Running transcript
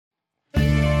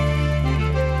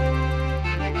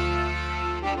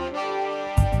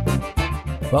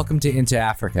Welcome to Into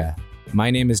Africa. My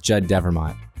name is Judd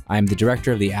Devermont. I am the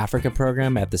director of the Africa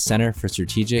program at the Center for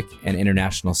Strategic and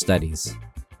International Studies.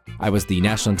 I was the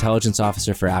National Intelligence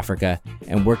Officer for Africa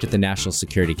and worked at the National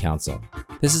Security Council.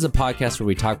 This is a podcast where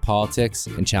we talk politics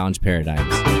and challenge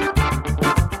paradigms.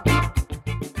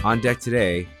 On deck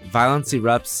today, violence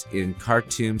erupts in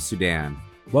Khartoum, Sudan.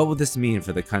 What will this mean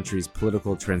for the country's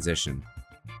political transition?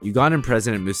 Ugandan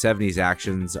President Museveni's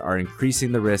actions are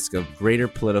increasing the risk of greater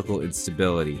political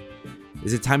instability.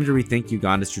 Is it time to rethink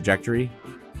Uganda's trajectory?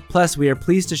 Plus, we are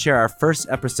pleased to share our first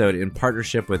episode in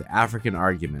partnership with African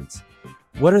Arguments.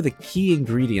 What are the key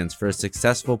ingredients for a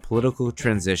successful political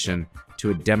transition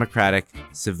to a democratic,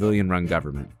 civilian-run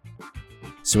government?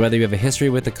 So whether you have a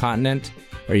history with the continent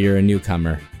or you're a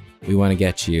newcomer, we want to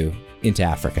get you into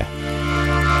Africa.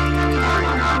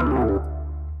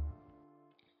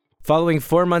 Following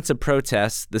 4 months of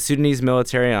protests, the Sudanese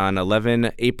military on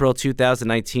 11 April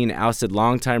 2019 ousted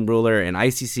longtime ruler and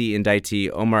ICC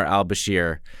indictee Omar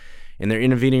al-Bashir. In their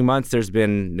intervening months, there's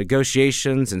been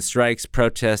negotiations and strikes,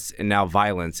 protests, and now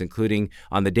violence, including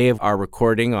on the day of our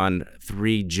recording on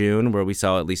 3 June, where we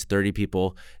saw at least 30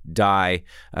 people die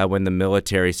when the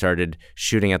military started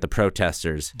shooting at the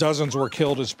protesters. Dozens were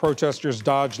killed as protesters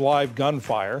dodged live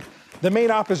gunfire. The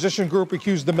main opposition group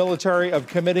accused the military of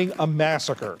committing a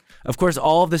massacre. Of course,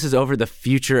 all of this is over the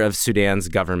future of Sudan's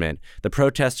government. The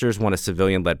protesters want a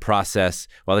civilian-led process,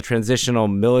 while the Transitional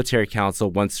Military Council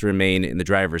wants to remain in the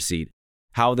driver's seat.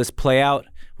 How will this play out?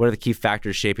 What are the key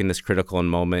factors shaping this critical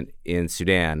moment in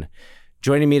Sudan?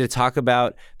 Joining me to talk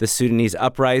about the Sudanese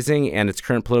uprising and its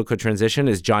current political transition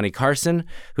is Johnnie Carson,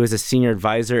 who is a senior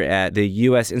advisor at the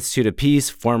U.S. Institute of Peace,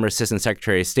 former Assistant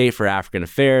Secretary of State for African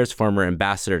Affairs, former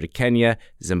ambassador to Kenya,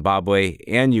 Zimbabwe,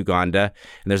 and Uganda.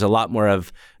 And there's a lot more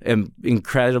of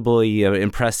incredibly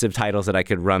impressive titles that I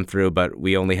could run through, but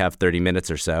we only have 30 minutes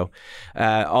or so.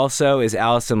 Also is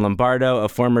Allison Lombardo, a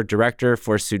former director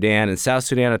for Sudan and South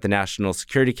Sudan at the National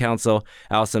Security Council.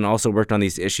 Allison also worked on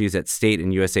these issues at State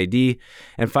and USAID.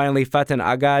 And finally, Faten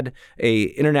Aggad,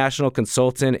 an international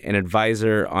consultant and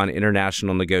advisor on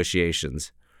international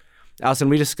negotiations. Allison,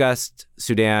 we discussed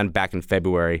Sudan back in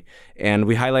February, and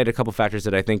we highlighted a couple factors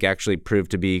that I think actually proved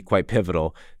to be quite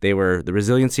pivotal. They were the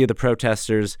resiliency of the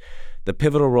protesters, the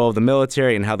pivotal role of the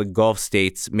military, and how the Gulf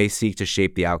states may seek to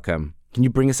shape the outcome. Can you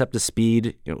bring us up to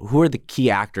speed? Who are the key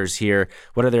actors here?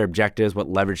 What are their objectives? What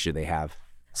leverage do they have?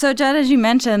 So, Judd, as you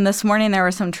mentioned, this morning there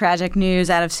was some tragic news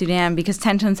out of Sudan because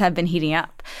tensions have been heating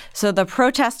up. So the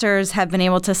protesters have been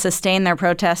able to sustain their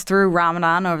protests through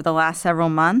Ramadan over the last several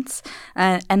months.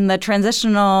 And the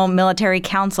Transitional Military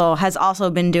Council has also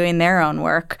been doing their own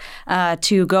work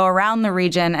to go around the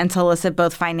region and solicit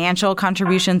both financial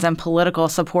contributions and political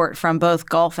support from both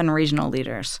Gulf and regional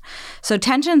leaders. So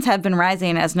tensions have been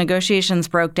rising as negotiations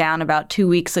broke down about 2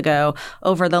 weeks ago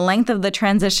over the length of the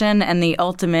transition and the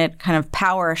ultimate kind of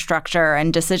power structure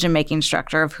and decision-making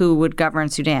structure of who would govern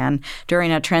Sudan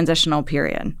during a transitional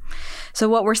period. So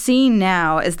what we're seeing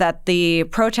now is that the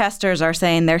protesters are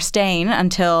saying they're staying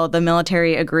until the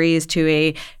military agrees to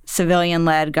a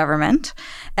civilian-led government.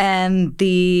 And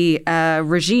the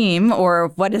regime, or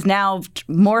what is now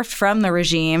morphed from the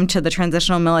regime to the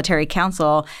Transitional Military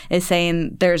Council, is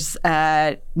saying there's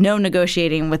no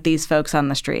negotiating with these folks on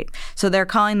the street. So they're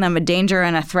calling them a danger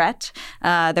and a threat.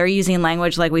 They're using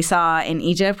language like we saw in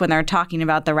Egypt when they're talking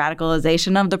about the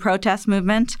radicalization of the protest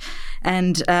movement.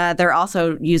 And they're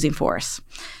also using force.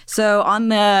 So on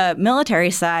the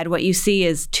military side, what you see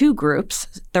is two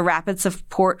groups, the Rapid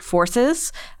Support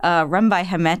Forces, run by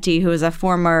Hemeti, who is a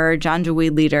former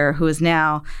Janjaweed leader who has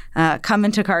now come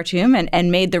into Khartoum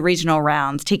and made the regional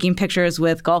rounds, taking pictures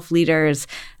with Gulf leaders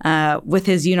with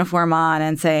his uniform on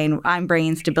and saying, I'm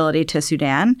bringing stability to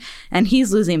Sudan. And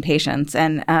he's losing patience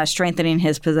and strengthening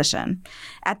his position.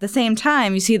 At the same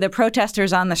time, you see the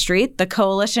protesters on the street. The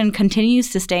coalition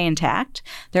continues to stay intact.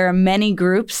 There are many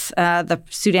groups, the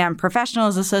Sudan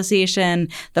Professionals Association,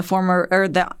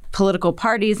 the political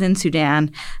parties in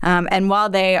Sudan. And while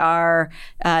they are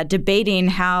debating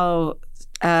how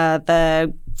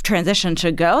the transition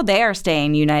should go, they are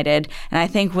staying united. And I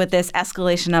think with this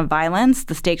escalation of violence,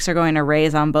 the stakes are going to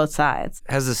raise on both sides.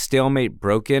 Has the stalemate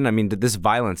broken? I mean, this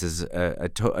violence is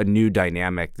a new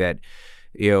dynamic that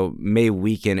may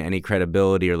weaken any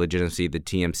credibility or legitimacy the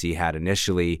TMC had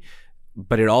initially,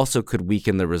 but it also could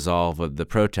weaken the resolve of the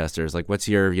protesters. Like, what's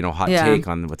your hot take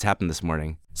on what's happened this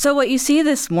morning? So what you see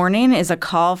this morning is a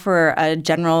call for a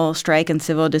general strike and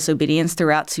civil disobedience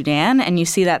throughout Sudan, and you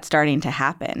see that starting to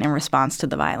happen in response to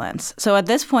the violence. So at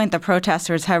this point, the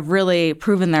protesters have really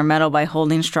proven their mettle by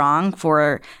holding strong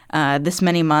for this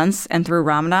many months and through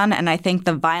Ramadan, and I think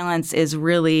the violence is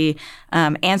really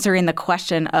answering the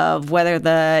question of whether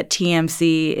the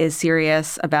TMC is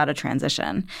serious about a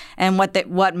transition. And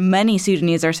what many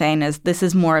Sudanese are saying is this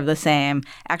is more of the same.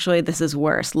 Actually, this is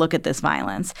worse. Look at this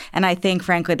violence. And I think,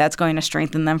 frankly, that's going to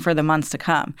strengthen them for the months to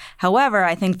come. However,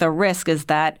 I think the risk is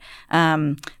that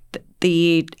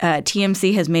the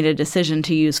TMC has made a decision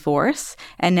to use force.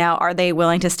 And now are they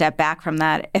willing to step back from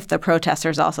that if the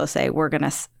protesters also say we're going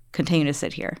to continue to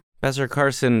sit here? Ambassador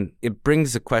Carson, it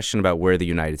brings a question about where the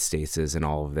United States is in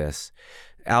all of this.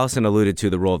 Allison alluded to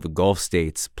the role of the Gulf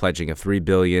states pledging a $3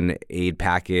 billion aid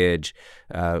package,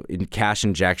 in cash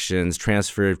injections,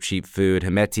 transfer of cheap food.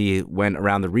 Hemeti went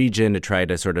around the region to try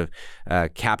to sort of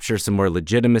capture some more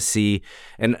legitimacy.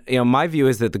 And my view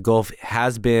is that the Gulf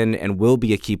has been and will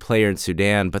be a key player in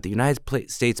Sudan, but the United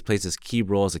States plays this key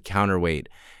role as a counterweight.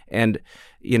 And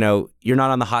you're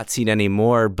not on the hot seat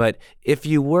anymore, but if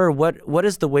you were, what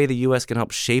is the way the U.S. can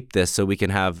help shape this so we can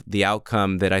have the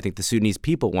outcome that I think the Sudanese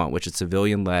people want, which is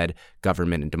civilian-led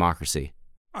government and democracy?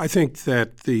 I think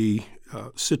that the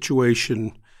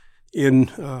situation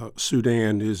in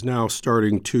Sudan is now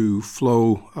starting to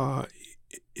flow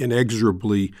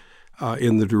inexorably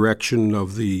in the direction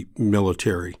of the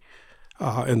military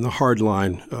and the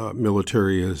hardline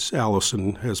military, as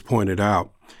Allison has pointed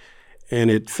out. And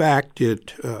in fact,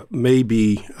 it may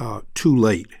be too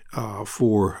late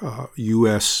for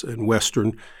U.S. and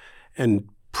Western and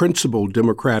principled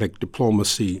democratic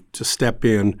diplomacy to step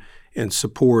in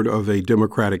support of a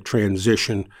democratic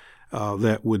transition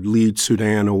that would lead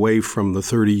Sudan away from the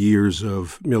 30 years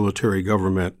of military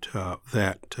government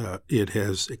that it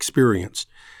has experienced.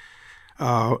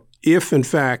 If, in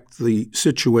fact, the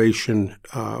situation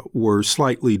were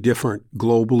slightly different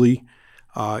globally,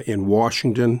 in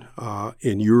Washington,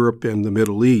 in Europe, and the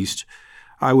Middle East,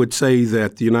 I would say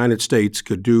that the United States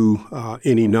could do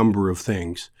any number of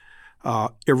things.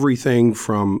 Everything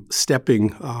from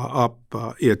stepping up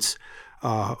its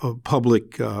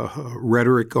public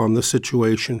rhetoric on the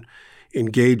situation,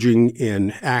 engaging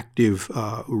in active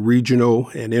regional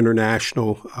and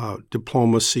international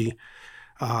diplomacy,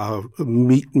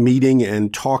 meeting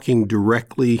and talking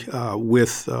directly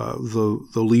with the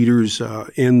leaders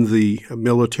in the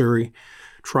military,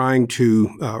 trying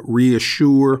to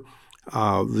reassure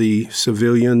the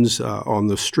civilians on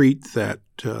the street that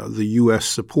the U.S.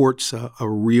 supports a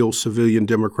real civilian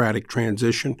democratic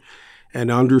transition, and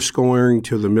underscoring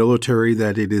to the military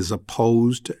that it is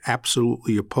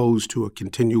absolutely opposed to a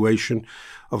continuation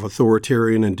of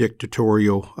authoritarian and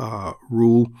dictatorial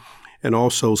rule, and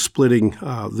also splitting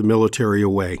the military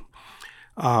away.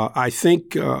 I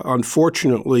think,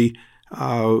 unfortunately,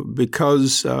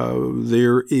 because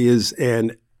there is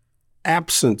an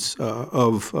absence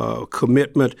of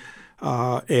commitment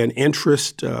and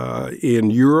interest in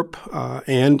Europe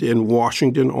and in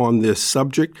Washington on this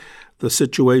subject, the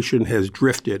situation has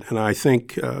drifted. And I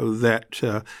think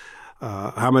that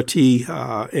Hemeti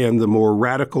and the more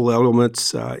radical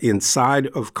elements inside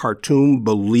of Khartoum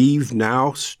believe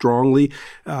now strongly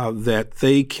that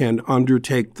they can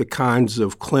undertake the kinds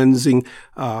of cleansing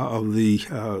of the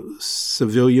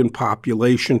civilian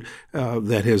population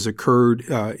that has occurred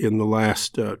in the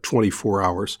last 24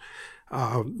 hours.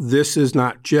 This is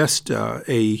not just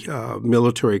a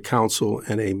military council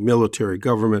and a military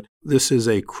government. This is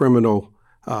a criminal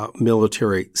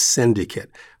military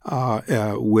syndicate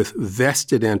with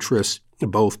vested interests,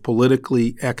 both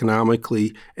politically,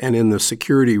 economically, and in the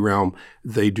security realm.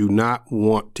 They do not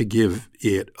want to give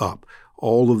it up.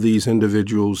 All of these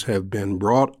individuals have been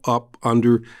brought up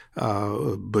under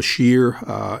Bashir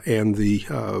and the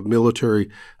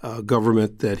military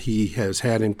government that he has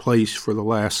had in place for the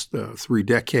last 3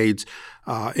 decades.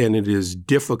 And it is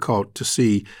difficult to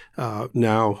see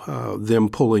now them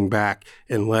pulling back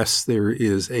unless there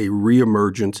is a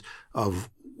reemergence of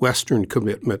Western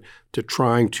commitment to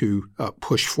trying to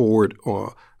push forward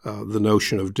the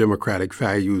notion of democratic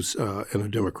values and a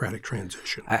democratic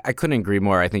transition. I couldn't agree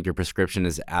more. I think your prescription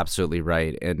is absolutely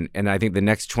right. And I think the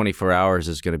next 24 hours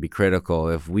is going to be critical.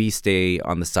 If we stay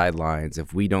on the sidelines,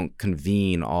 if we don't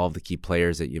convene all of the key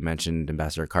players that you mentioned,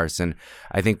 Ambassador Carson,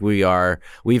 I think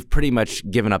we've pretty much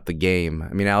given up the game.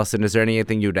 I mean, Allison, is there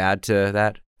anything you'd add to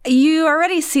that? You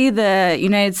already see the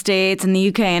United States and the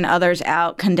UK and others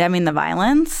out condemning the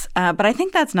violence, but I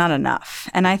think that's not enough.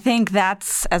 And I think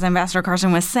that's, as Ambassador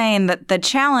Carson was saying, that the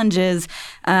challenge is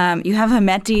you have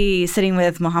Hemeti sitting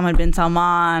with Mohammed bin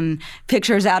Salman,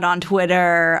 pictures out on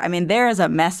Twitter. I mean, there is a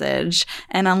message.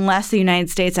 And unless the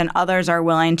United States and others are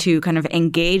willing to kind of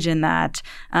engage in that,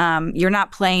 you're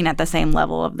not playing at the same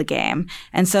level of the game.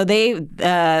 And so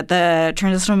the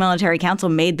Transitional Military Council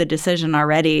made the decision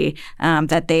already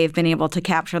that they've been able to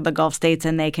capture the Gulf states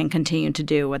and they can continue to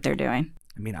do what they're doing.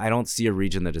 I mean, I don't see a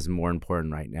region that is more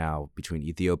important right now between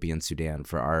Ethiopia and Sudan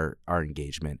for our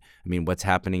engagement. I mean, what's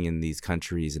happening in these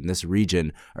countries in this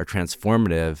region are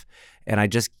transformative, and I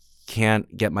just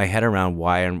can't get my head around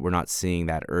why we're not seeing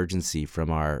that urgency from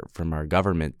our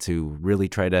government to really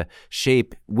try to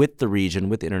shape with the region,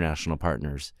 with international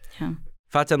partners. Yeah.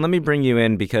 Faten, let me bring you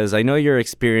in because I know your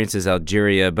experience is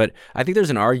Algeria, but I think there's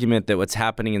an argument that what's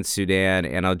happening in Sudan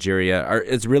and Algeria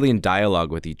is really in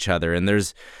dialogue with each other. And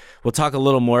we'll talk a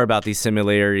little more about these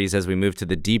similarities as we move to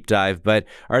the deep dive, but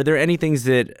are there any things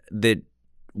that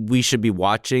we should be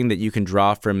watching that you can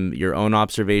draw from your own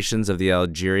observations of the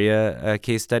Algeria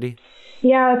case study?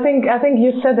 Yeah, I think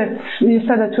you said it. You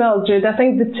said it well, Jude. I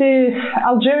think the two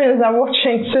Algerians are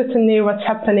watching certainly what's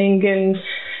happening in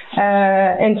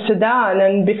Sudan,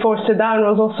 and before Sudan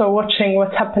was also watching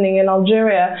what's happening in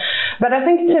Algeria. But I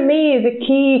think to me the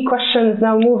key questions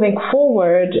now moving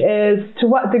forward is to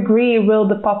what degree will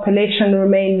the population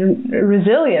remain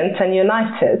resilient and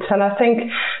united? And I think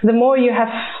the more you have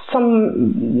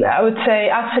some, I would say,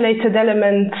 isolated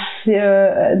elements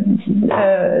that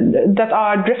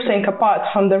are drifting apart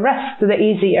from the rest, the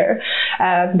easier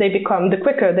the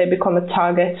quicker they become a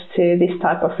target to these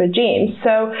type of regimes.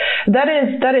 So that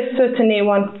is certainly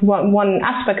one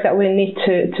aspect that we need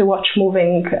to watch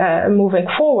moving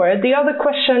forward. The other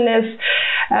question is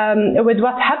with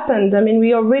what happened. I mean,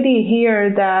 we already hear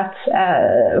that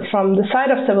from the side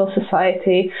of civil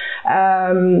society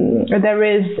there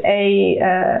is a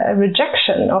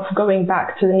rejection of going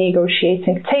back to the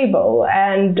negotiating table,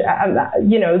 and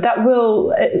that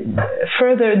will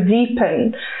further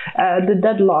deepen the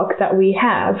deadlock that we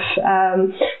have.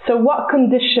 So what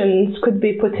conditions could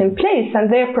be put in place? And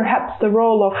there perhaps the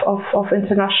role of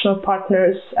international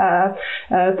partners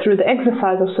through the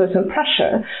exercise of certain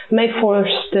pressure may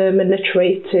force the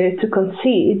military to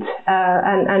concede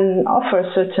and offer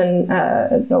certain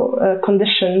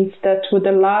conditions that would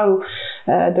allow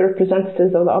the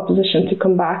representatives of the opposition to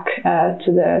come back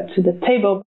to the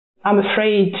table. I'm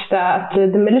afraid that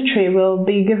the military will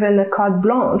be given a carte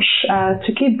blanche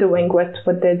to keep doing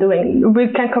what they're doing. We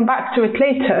can come back to it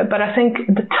later, but I think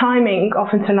the timing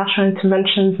of international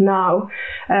interventions now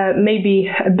may be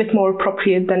a bit more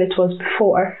appropriate than it was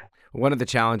before. One of the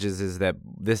challenges is that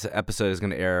this episode is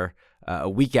going to air a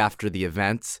week after the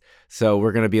events, so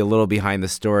we're going to be a little behind the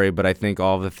story, but I think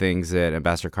all the things that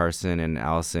Ambassador Carson and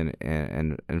Allison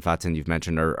and Faten you've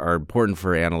mentioned are important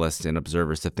for analysts and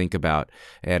observers to think about,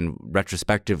 and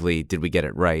retrospectively, did we get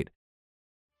it right?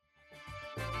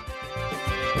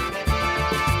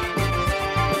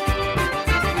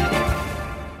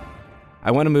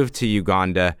 I want to move to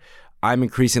Uganda. I'm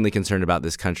increasingly concerned about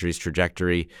this country's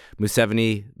trajectory.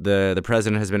 Museveni, the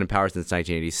president, has been in power since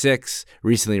 1986,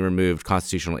 recently removed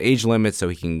constitutional age limits so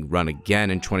he can run again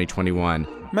in 2021.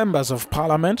 Members of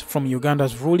parliament from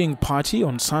Uganda's ruling party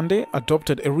on Sunday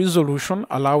adopted a resolution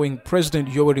allowing President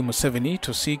Yoweri Museveni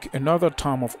to seek another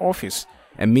term of office.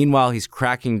 And meanwhile, he's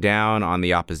cracking down on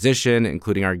the opposition,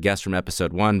 including our guest from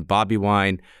episode 1, Bobby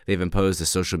Wine. They've imposed a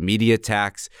social media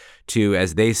tax to,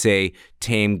 as they say,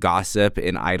 tame gossip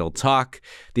and idle talk.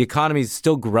 The economy is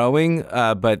still growing,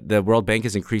 but the World Bank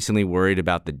is increasingly worried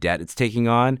about the debt it's taking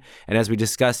on. And as we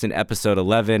discussed in episode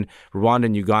 11, Rwanda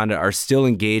and Uganda are still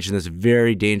engaged in this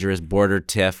very dangerous border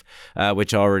tiff,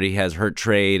 which already has hurt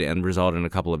trade and resulted in a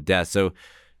couple of deaths. So,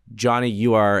 Johnnie,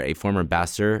 you are a former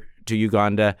ambassador to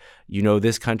Uganda. You know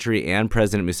this country and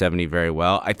President Museveni very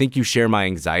well. I think you share my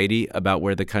anxiety about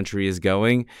where the country is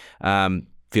going.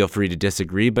 Feel free to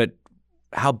disagree, but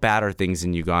how bad are things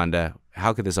in Uganda?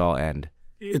 How could this all end?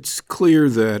 It's clear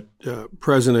that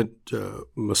President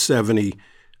Museveni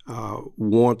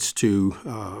wants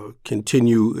to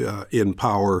continue in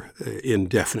power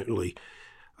indefinitely.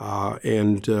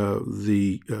 And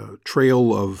the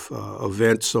trail of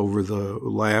events over the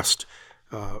last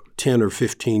 10 or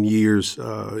 15 years,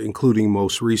 including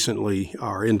most recently,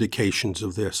 are indications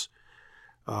of this.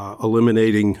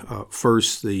 Eliminating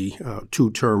first the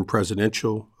two-term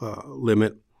presidential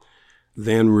limit,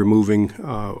 then removing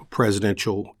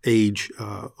presidential age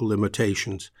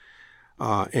limitations.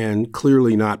 and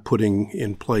clearly not putting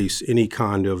in place any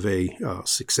kind of a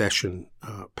succession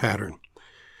pattern.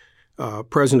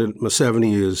 President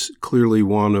Museveni is clearly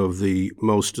one of the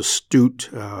most astute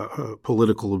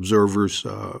political observers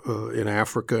in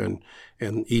Africa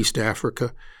and East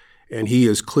Africa, and he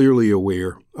is clearly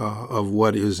aware of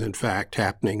what is in fact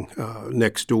happening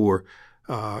next door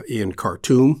in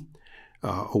Khartoum,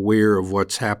 aware of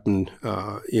what's happened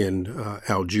in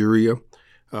Algeria,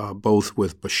 both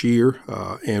with Bashir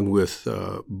and with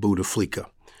Bouteflika.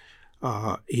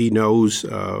 He knows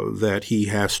that he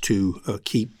has to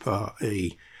keep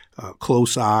a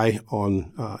close eye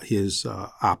on his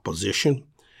opposition,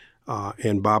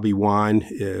 and Bobi Wine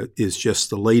is just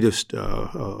the latest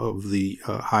of the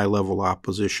high-level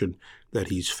opposition that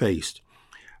he's faced.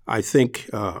 I think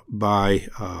by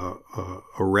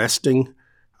arresting,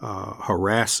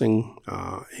 harassing,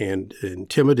 and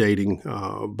intimidating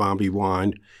Bobi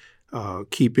Wine,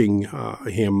 keeping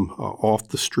him off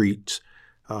the streets,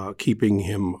 keeping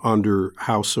him under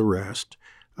house arrest,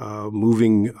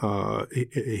 moving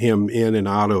him in and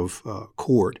out of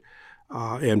court,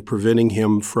 and preventing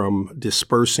him from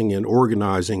dispersing and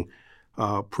organizing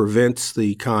prevents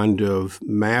the kind of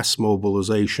mass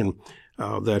mobilization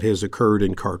that has occurred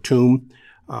in Khartoum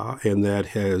and that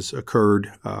has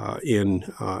occurred in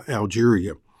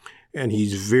Algeria. And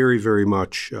he's very, very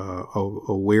much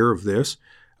aware of this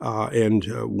and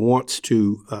wants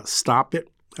to stop it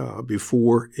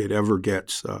before it ever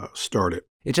gets started.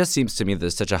 It just seems to me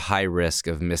there's such a high risk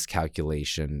of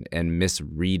miscalculation and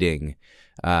misreading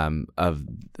of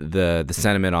the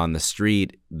sentiment on the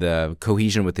street, the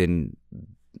cohesion within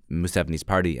Museveni's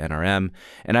party, NRM.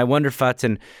 And I wonder,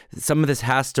 Faten, some of this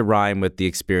has to rhyme with the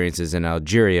experiences in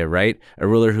Algeria, right? A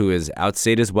ruler who is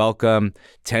outstayed his welcome,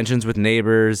 tensions with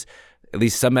neighbors, at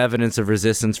least some evidence of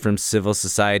resistance from civil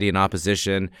society and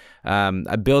opposition.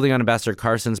 Building on Ambassador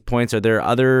Carson's points, are there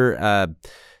other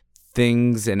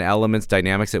things and elements,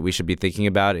 dynamics that we should be thinking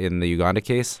about in the Uganda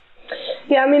case?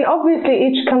 Yeah, I mean, obviously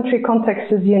each country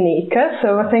context is unique,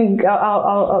 so I think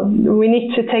we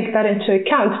need to take that into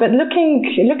account. But looking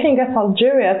at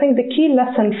Algeria, I think the key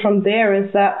lesson from there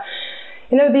is that,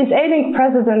 you know, these ailing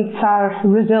presidents are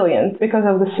resilient because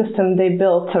of the system they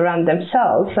built around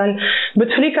themselves. And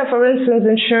Bouteflika, for instance,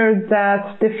 ensured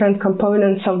that different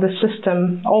components of the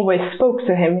system always spoke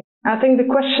to him. I think the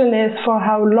question is, for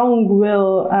how long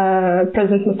will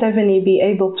President Museveni be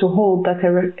able to hold that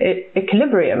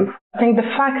equilibrium? I think the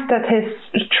fact that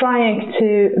he's trying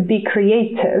to be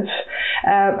creative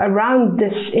around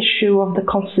this issue of the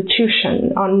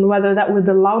constitution, on whether that would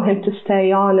allow him to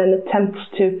stay on and attempt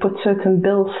to put certain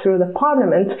bills through the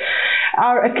parliament,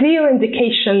 are a clear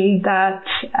indication that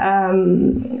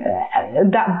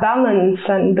that balance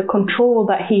and the control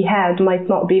that he had might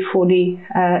not be fully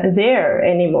there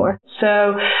anymore. So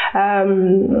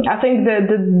I think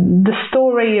the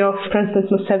story of President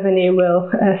Museveni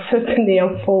will certainly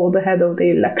unfold ahead of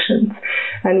the elections,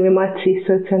 and we might see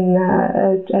certain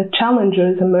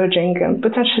challengers emerging,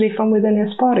 potentially from within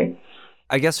his party.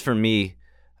 I guess for me,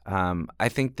 I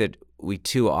think that we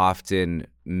too often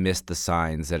miss the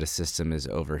signs that a system is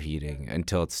overheating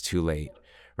until it's too late,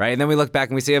 right? And then we look back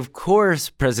and we say, of course,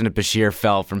 President Bashir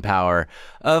fell from power.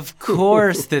 Of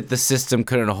course that the system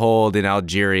couldn't hold in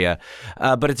Algeria.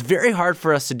 But it's very hard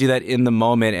for us to do that in the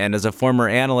moment. And as a former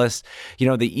analyst, you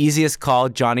know, the easiest call,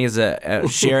 Johnny is had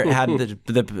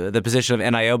the position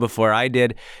of NIO before I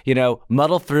did, you know,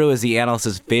 muddle through is the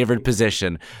analyst's favorite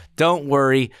position. Don't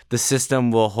worry, the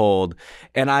system will hold.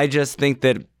 And I just think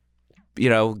that, you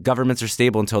know, governments are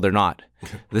stable until they're not.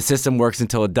 The system works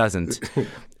until it doesn't.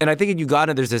 And I think in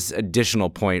Uganda, there's this additional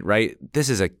point, right? This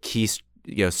is a key,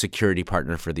 you know, security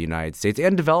partner for the United States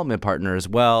and development partner as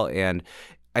well. And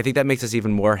I think that makes us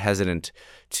even more hesitant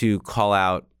to call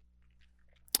out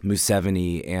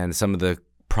Museveni and some of the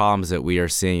problems that we are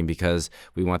seeing, because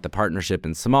we want the partnership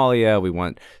in Somalia. We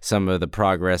want some of the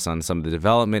progress on some of the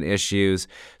development issues.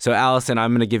 So, Allison,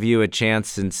 I'm going to give you a chance,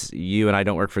 since you and I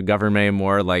don't work for government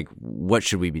anymore. Like, what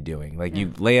should we be doing? Like,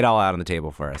 you lay it all out on the table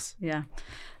for us. Yeah.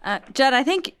 Jed, I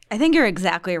think you're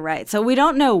exactly right. So we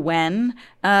don't know when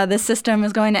this system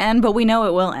is going to end, but we know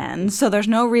it will end. So there's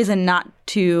no reason not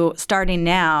to, starting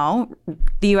now,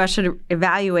 the U.S. should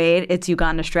evaluate its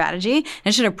Uganda strategy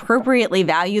and should appropriately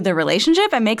value the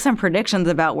relationship and make some predictions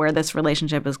about where this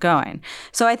relationship is going.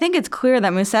 So I think it's clear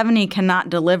that Museveni cannot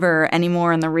deliver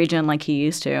anymore in the region like he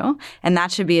used to, and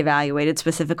that should be evaluated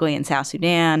specifically in South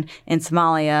Sudan, in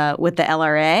Somalia, with the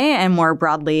LRA, and more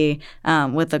broadly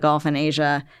with the Gulf and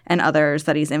Asia and others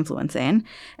that he's influencing.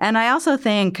 And I also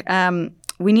think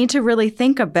we need to really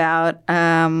think about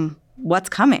what's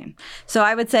coming. So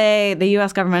I would say the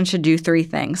U.S. government should do three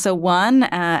things. So one,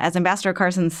 as Ambassador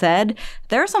Carson said,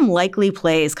 there are some likely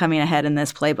plays coming ahead in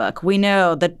this playbook. We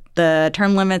know that the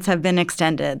term limits have been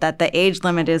extended, that the age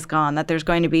limit is gone, that there's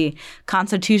going to be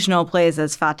constitutional plays,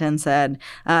 as Faten said.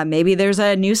 Maybe there's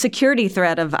a new security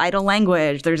threat of idle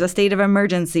language. There's a state of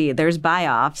emergency. There's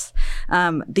buy-offs.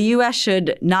 The U.S.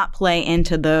 should not play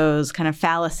into those kind of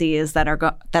fallacies that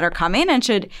are coming and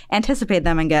should anticipate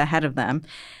them and get ahead of them.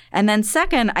 And then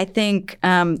second, I think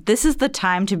this is the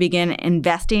time to begin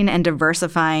investing and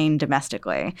diversifying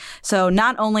domestically. So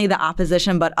not only the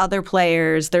opposition, but other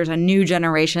players. There's a new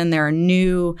generation. There are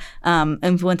new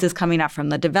influences coming up from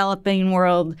the developing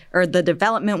world or the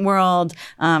development world,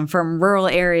 from rural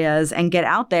areas, and get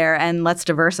out there and let's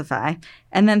diversify.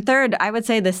 And then third, I would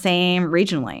say the same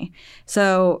regionally.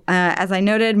 So as I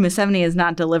noted, Museveni is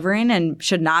not delivering and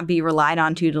should not be relied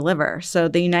on to deliver. So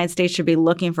the United States should be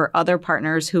looking for other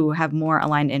partners who have more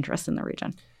aligned interests in the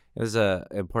region. There's an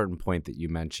important point that you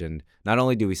mentioned. Not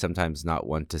only do we sometimes not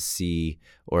want to see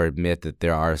or admit that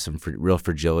there are some real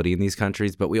fragility in these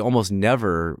countries, but we almost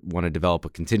never want to develop a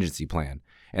contingency plan.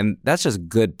 And that's just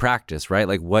good practice, right?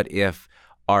 Like, what if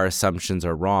our assumptions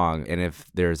are wrong? And if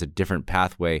there's a different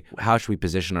pathway, how should we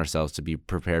position ourselves to be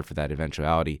prepared for that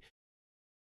eventuality?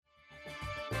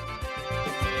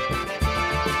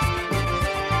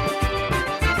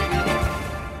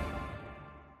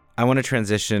 I want to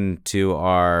transition to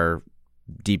our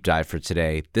deep dive for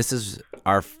today. This is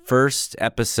our first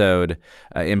episode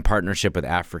in partnership with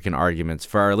African Arguments.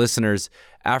 For our listeners,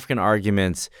 African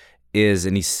Arguments is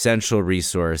an essential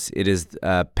resource. It is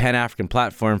a Pan-African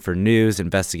platform for news,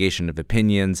 investigation of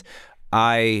opinions.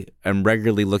 I am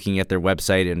regularly looking at their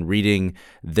website and reading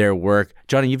their work.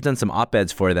 Johnnie, you've done some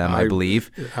op-eds for them, I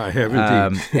believe. I have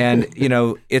indeed. And,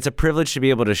 it's a privilege to be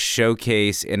able to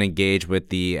showcase and engage with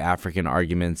the African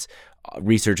Arguments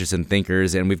researchers and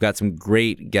thinkers, and we've got some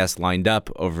great guests lined up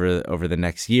over the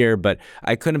next year. But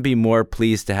I couldn't be more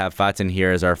pleased to have Faten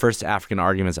here as our first African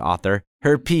Arguments author.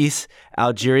 Her piece,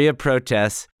 Algeria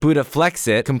Protests, Buddha Flex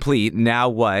It, Complete, Now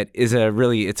What, it's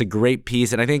a great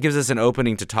piece, and I think it gives us an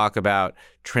opening to talk about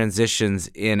transitions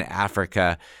in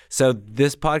Africa. So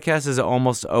this podcast is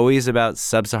almost always about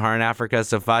sub-Saharan Africa.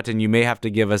 So Faten, you may have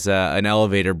to give us an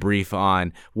elevator brief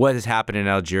on what has happened in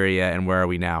Algeria and where are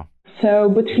we now.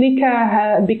 So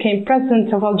Bouteflika became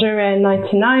president of Algeria in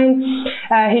 1999.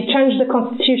 He changed the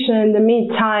constitution in the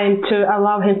meantime to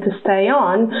allow him to stay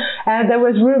on. There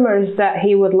was rumors that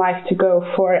he would like to go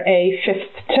for a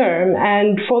fifth term,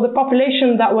 and for the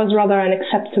population that was rather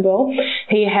unacceptable.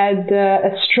 He had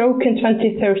a stroke in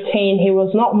 2013. He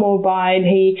was not mobile.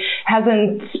 He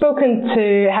hasn't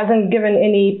given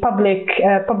any public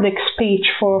speech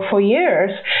for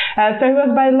years. So he was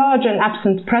by and large an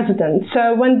absent president.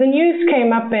 So when the news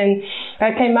came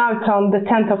out on the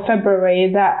 10th of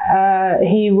February that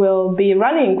he will be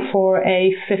running for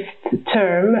a fifth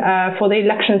term for the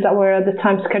elections that were at the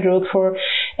time scheduled for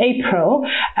April,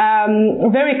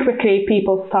 very quickly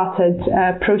people started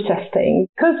protesting.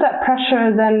 Because that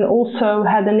pressure then also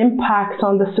had an impact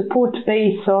on the support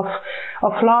base of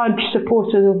large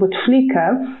supporters of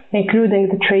Bouteflika, including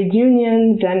the trade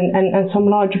unions and some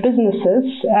large businesses,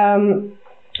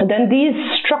 then these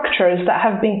structures that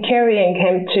have been carrying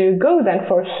him to go then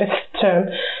for a fifth term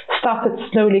started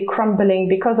slowly crumbling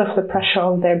because of the pressure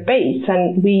of their base,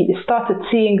 and we started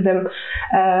seeing them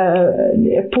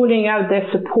pulling out their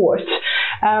support.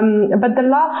 But the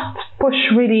last push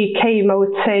really came, I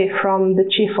would say, from the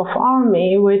chief of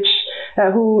army,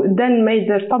 who then made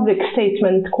the public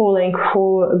statement calling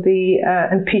for the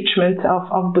impeachment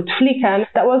of Bouteflika. And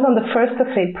that was on the 1st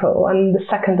of April. And the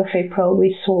 2nd of April,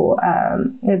 we saw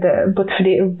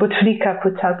Bouteflika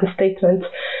put out a statement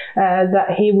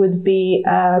that he would be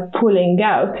pulling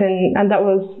out. And that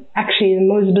was actually the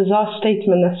most bizarre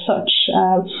statement as such.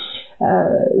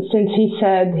 Since he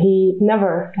said he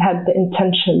never had the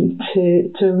intention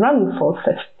to run for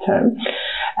fifth term.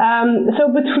 So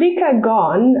Bouteflika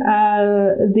gone,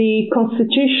 the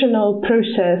constitutional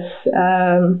process,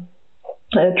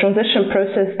 transition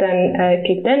process then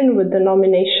kicked in with the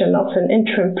nomination of an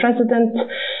interim president,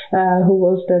 who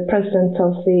was the president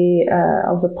of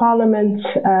the parliament.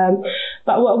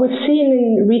 But what we've seen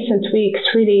in recent weeks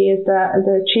really is that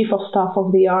the chief of staff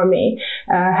of the army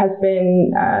has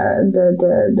been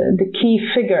the key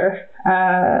figure,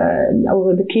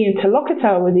 or the key interlocutor,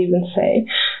 I would even say,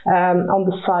 on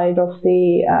the side of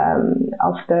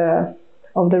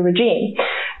the regime.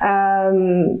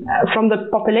 From the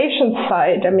population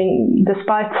side, I mean,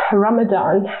 despite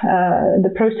Ramadan, the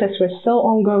protests were still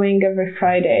ongoing every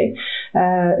Friday.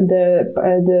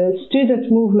 The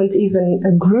student movement even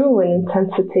grew in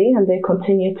intensity, and they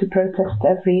continue to protest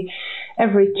every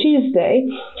Tuesday.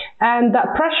 And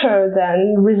that pressure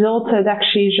then resulted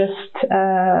actually just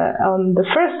on the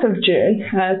 1st of June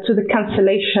to the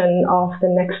cancellation of the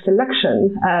next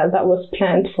election that was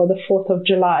planned for the 4th of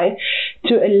July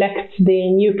to elect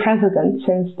the new president,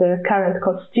 since the current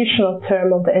constitutional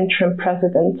term of the interim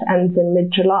president ends in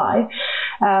mid-July.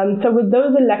 So with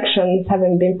those elections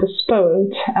having been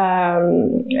postponed,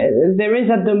 there is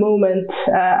at the moment,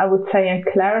 I would say,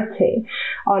 unclarity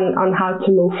on how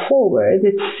to move forward.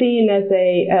 It's seen as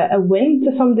a win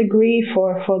to some degree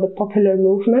for the popular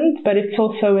movement, but it's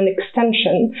also an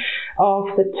extension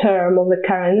of the term of the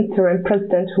current interim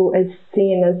president, who is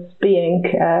seen as being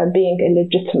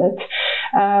illegitimate.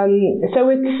 So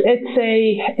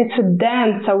it's a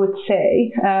dance, I would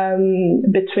say,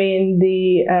 between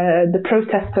the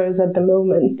protesters at the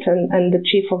moment and the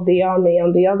chief of the army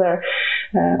on the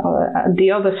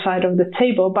other side of the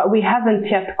table. But we haven't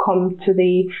yet come to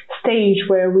the stage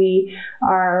where we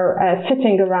are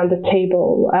sitting around the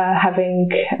table, having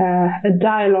a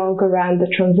dialogue around the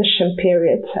transition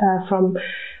period from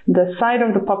the side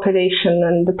of the population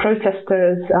and the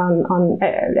protesters on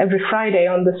every Friday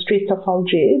on the streets of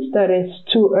Algiers. That is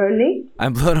too early.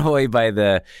 I'm blown away by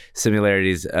the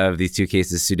similarities of these two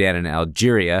cases, Sudan and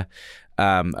Algeria.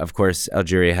 Of course,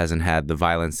 Algeria hasn't had the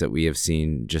violence that we have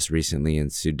seen just recently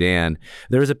in Sudan.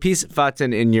 There was a piece,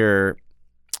 Faten,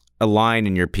 a line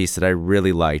in your piece that I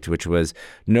really liked, which was,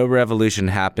 "No revolution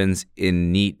happens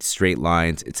in neat, straight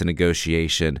lines. It's a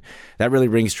negotiation." That really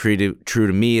rings true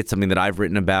to me. It's something that I've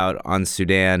written about on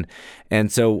Sudan.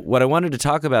 And so what I wanted to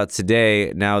talk about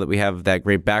today, now that we have that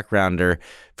great backgrounder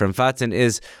from Faten,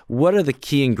 is what are the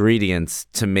key ingredients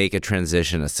to make a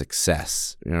transition a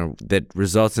success, that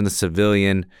results in a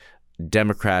civilian,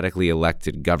 democratically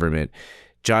elected government?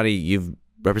 Johnnie, you've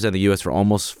represented the U.S. for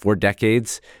almost 4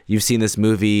 decades. You've seen this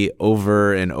movie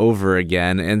over and over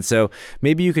again. And so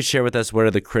maybe you could share with us what are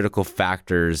the critical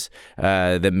factors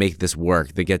that make this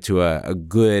work, that get to a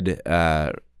good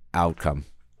outcome.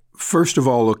 First of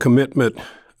all, a commitment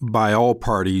by all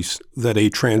parties that a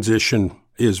transition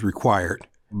is required,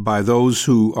 by those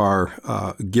who are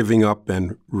giving up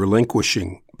and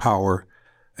relinquishing power,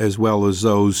 as well as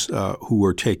those who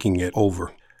are taking it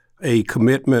over. A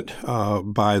commitment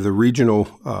by the regional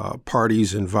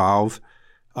parties involved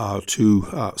to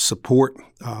support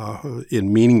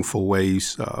in meaningful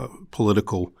ways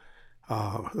political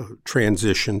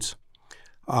transitions,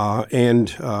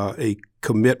 and a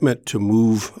commitment to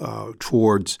move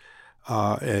towards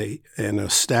an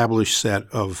established set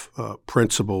of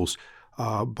principles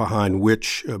behind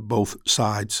which both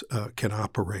sides can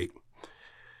operate.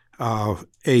 A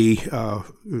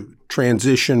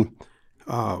transition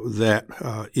that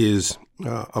is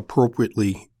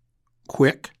appropriately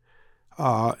quick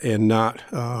and not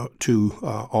too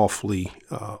awfully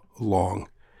long,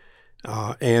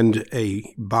 and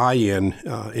a buy-in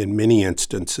in many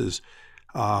instances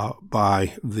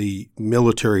by the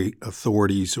military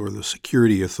authorities or the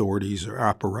security authorities or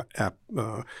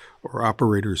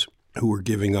operators who are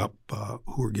giving up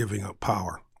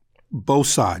power. Both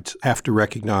sides have to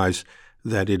recognize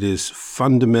that it is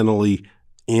fundamentally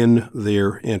in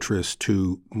their interest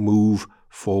to move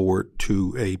forward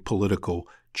to a political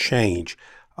change,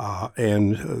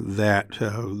 and that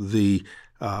the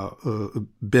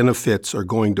benefits are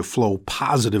going to flow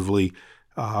positively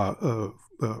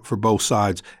for both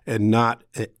sides and not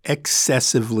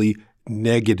excessively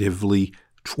negatively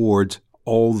towards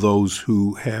all those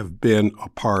who have been a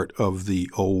part of the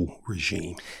old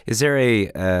regime. Is there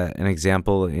an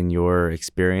example in your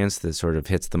experience that sort of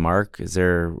hits the mark? Is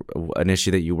there an issue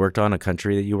that you worked on, a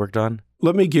country that you worked on?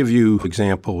 Let me give you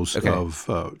examples of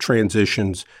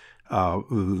transitions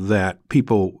that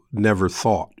people never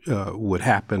thought would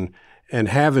happen and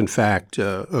have, in fact,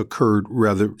 occurred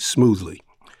rather smoothly.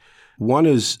 One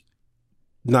is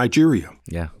Nigeria.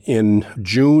 Yeah. In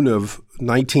June of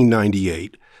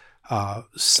 1998,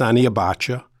 Sani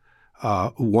Abacha,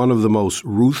 one of the most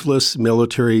ruthless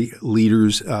military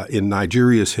leaders in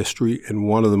Nigeria's history and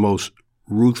one of the most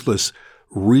ruthless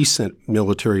recent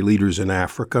military leaders in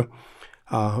Africa,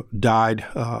 died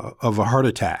of a heart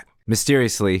attack.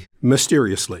 Mysteriously.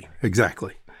 Mysteriously,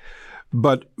 exactly.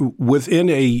 But within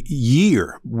a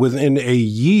year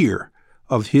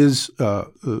of his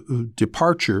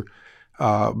departure,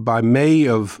 by May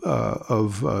of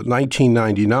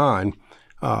 1999,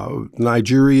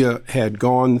 Nigeria had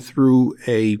gone through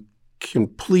a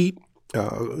complete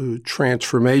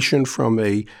transformation from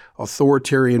a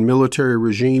authoritarian military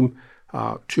regime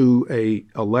to a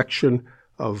election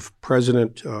of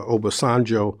President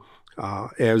Obasanjo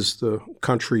as the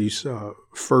country's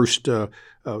first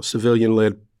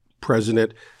civilian-led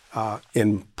president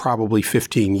in probably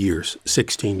 15 years,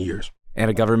 16 years. And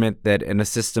a government that, in a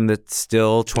system that's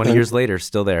still 20 years later,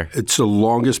 still there. It's the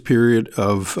longest period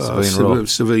of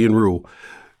civilian rule.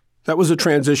 That was a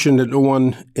transition that no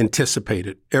one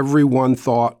anticipated. Everyone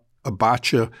thought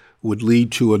Abacha would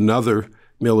lead to another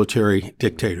military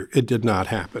dictator. It did not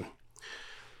happen.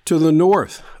 To the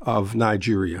north of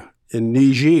Nigeria, in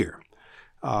Niger,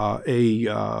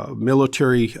 a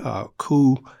military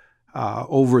coup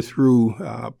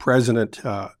overthrew President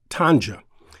Tanja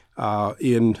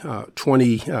in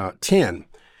 2010.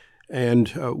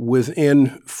 And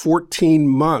within 14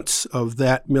 months of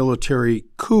that military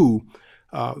coup,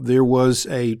 there was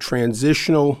a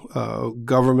transitional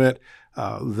government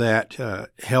that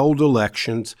held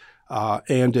elections,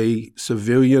 and a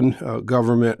civilian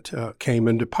government came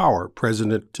into power.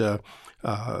 President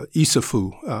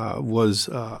Issoufou was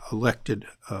elected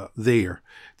there.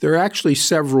 There are actually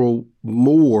several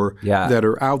more that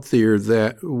are out there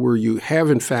where you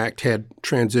have, in fact, had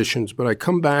transitions. But I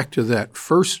come back to that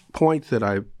first point that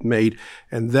I made,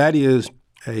 and that is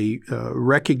a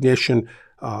recognition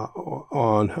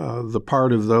on the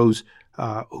part of those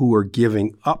who are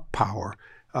giving up power,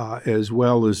 as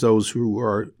well as those who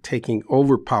are taking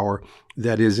over power,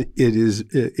 that it is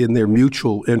in their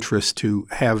mutual interest to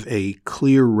have a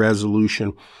clear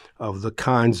resolution of the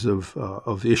kinds of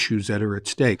issues that are at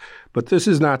stake. But this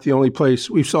is not the only place.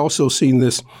 We've also seen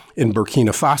this in Burkina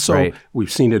Faso. Right.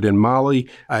 We've seen it in Mali.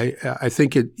 I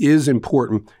think it is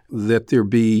important that there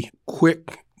be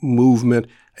quick movement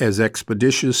as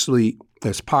expeditiously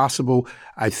as possible.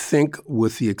 I think,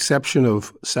 with the exception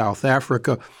of South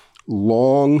Africa,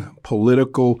 long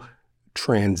political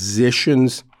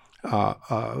transitions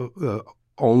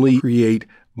only create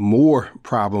more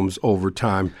problems over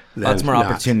time than lots more not.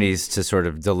 Opportunities to sort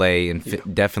of delay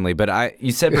definitely. But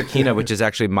you said Burkina, which is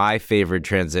actually my favorite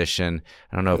transition.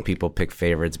 I don't know if people pick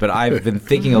favorites, but I've been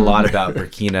thinking a lot about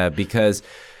Burkina because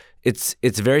it's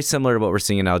very similar to what we're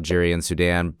seeing in Algeria and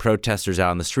Sudan. Protesters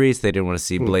out on the streets. They didn't want to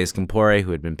see Blaise Compaoré,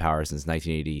 who had been in power since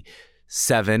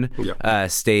 1987,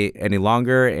 stay any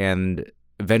longer, and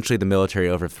eventually the military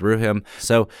overthrew him.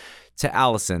 So to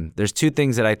Allison, there's two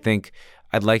things that I think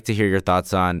I'd like to hear your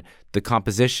thoughts on. The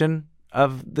composition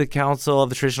of the council, of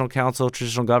the traditional council,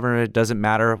 traditional government. It doesn't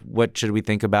matter. What should we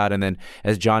think about? And then,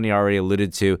 as Johnnie already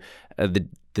alluded to,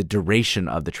 the duration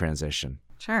of the transition.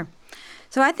 Sure.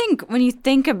 So I think when you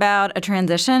think about a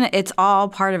transition, it's all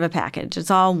part of a package.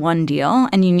 It's all one deal,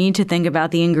 and you need to think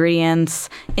about the ingredients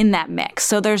in that mix.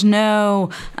 So there's no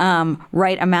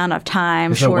right amount of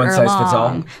time, short or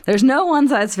long. There's no one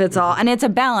size fits all, and it's a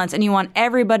balance, and you want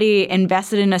everybody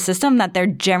invested in a system that they're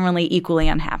generally equally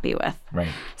unhappy with. Right.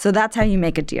 So that's how you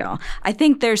make a deal. I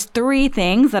think there's three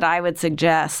things that I would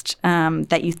suggest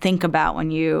that you think about when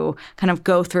you kind of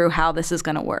go through how this is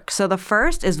going to work. So the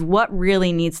first is what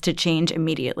really needs to change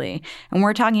immediately. And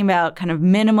we're talking about kind of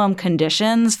minimum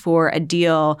conditions for a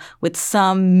deal with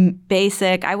some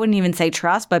basic, I wouldn't even say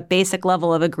trust, but basic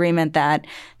level of agreement that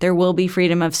there will be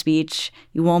freedom of speech.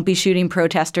 You won't be shooting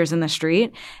protesters in the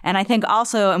street. And I think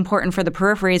also important for the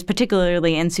peripheries,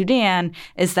 particularly in Sudan,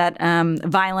 is that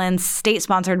violence,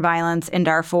 state-sponsored violence in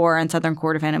Darfur and Southern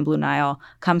Kordofan and Blue Nile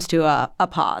comes to a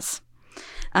pause.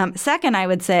 Second, I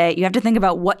would say you have to think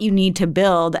about what you need to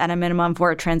build at a minimum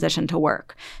for a transition to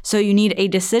work. So you need a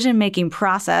decision-making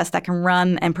process that can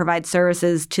run and provide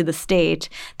services to the state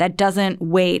that doesn't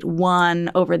weight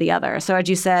one over the other. So as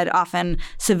you said, often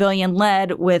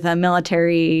civilian-led with a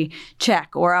military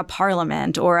check or a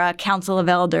parliament or a council of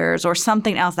elders or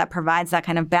something else that provides that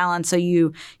kind of balance. So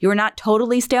you're not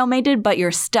totally stalemated, but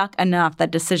you're stuck enough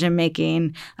that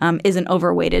decision-making isn't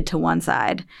overweighted to one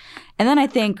side. And then I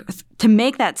think to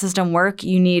make that system work,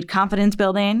 you need confidence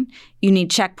building, you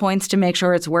need checkpoints to make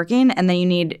sure it's working, and then you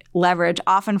need leverage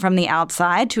often from the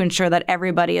outside to ensure that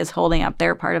everybody is holding up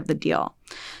their part of the deal.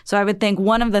 So I would think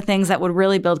one of the things that would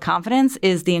really build confidence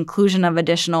is the inclusion of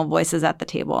additional voices at the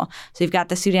table. So you've got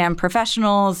the Sudan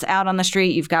professionals out on the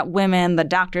street, you've got women, the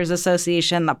Doctors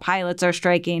Association, the pilots are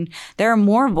striking. There are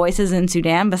more voices in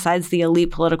Sudan besides the elite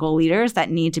political leaders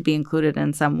that need to be included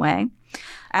in some way.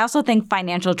 I also think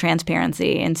financial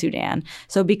transparency in Sudan.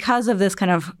 So because of this kind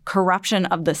of corruption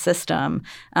of the system,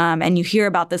 and you hear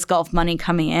about this Gulf money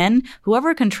coming in,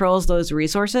 whoever controls those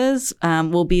resources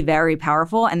will be very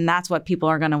powerful, and that's what people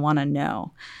are going to want to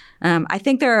know. I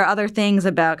think there are other things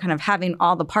about kind of having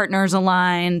all the partners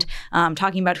aligned,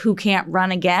 talking about who can't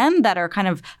run again, that are kind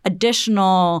of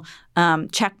additional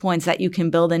checkpoints that you can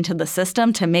build into the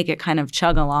system to make it kind of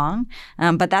chug along.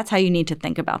 But that's how you need to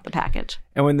think about the package.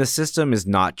 And when the system is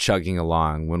not chugging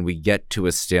along, when we get to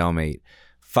a stalemate,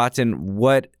 Faten,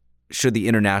 what should the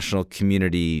international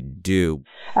community do?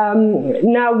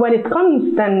 Now, when it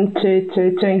comes then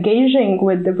to engaging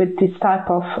with this type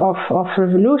of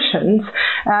revolutions,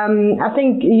 I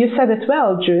think you said it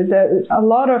well, Drew. That a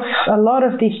lot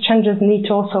of these changes need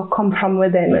to also come from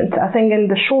within. And I think in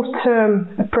the short term,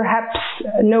 perhaps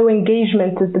no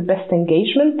engagement is the best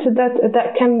engagement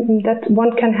that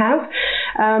one can have.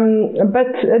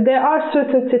 But there are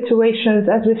certain situations,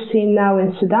 as we've seen now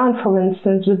in Sudan, for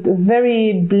instance, with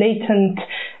very blatant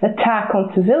attack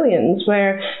on civilians,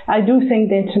 where I do think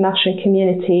the international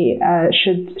community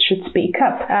should speak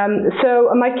up.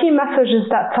 So my key message is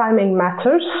that timing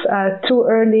matters. Too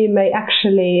early may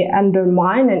actually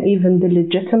undermine and even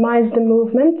delegitimize the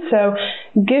movement. So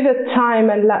give it time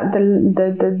and let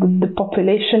the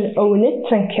population own it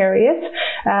and carry it.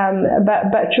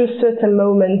 But through certain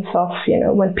moments of,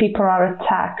 when people are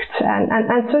attacked and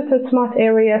certain smart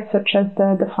areas such as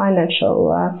the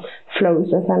financial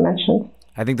flows, as I mentioned.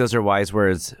 I think those are wise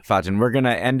words, Faten. We're going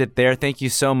to end it there. Thank you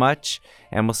so much,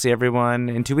 and we'll see everyone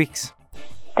in 2 weeks.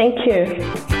 Thank you.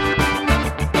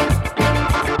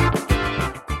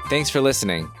 Thanks for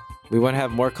listening. We want to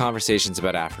have more conversations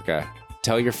about Africa.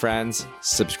 Tell your friends,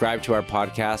 subscribe to our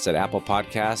podcast at Apple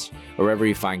Podcasts or wherever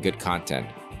you find good content.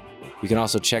 You can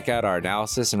also check out our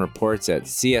analysis and reports at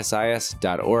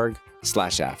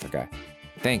csis.org/Africa.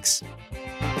 Thanks.